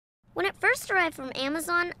When it first arrived from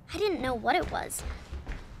Amazon, I didn't know what it was.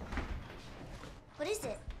 What is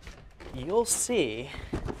it? You'll see.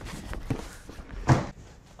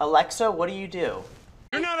 Alexa, what do you do?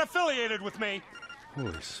 You're not affiliated with me.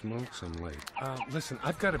 Holy smokes, I'm late. Listen,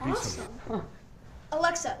 I've got to be somewhere.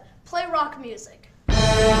 Alexa, play rock music.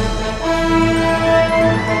 Alexa,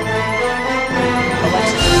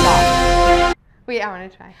 stop. Wait, I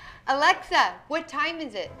want to try. Alexa, what time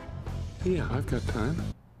is it? Yeah, I've got time.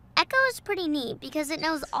 Echo is pretty neat because it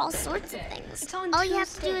knows all sorts of things. It's on All you have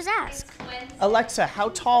to Tuesday. do is ask. Alexa, how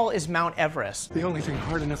tall is Mount Everest? The only thing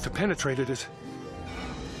hard enough to penetrate it is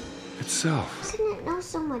itself. Doesn't it know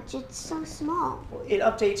so much? It's so small. It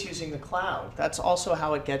updates using the cloud. That's also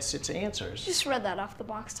how it gets its answers. Just read that off the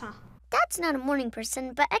box, huh? Dad's not a morning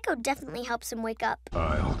person, but Echo definitely helps him wake up.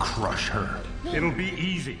 I'll crush her. It'll be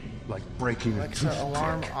easy. Like breaking a Alexa,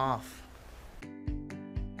 alarm toothpick. off.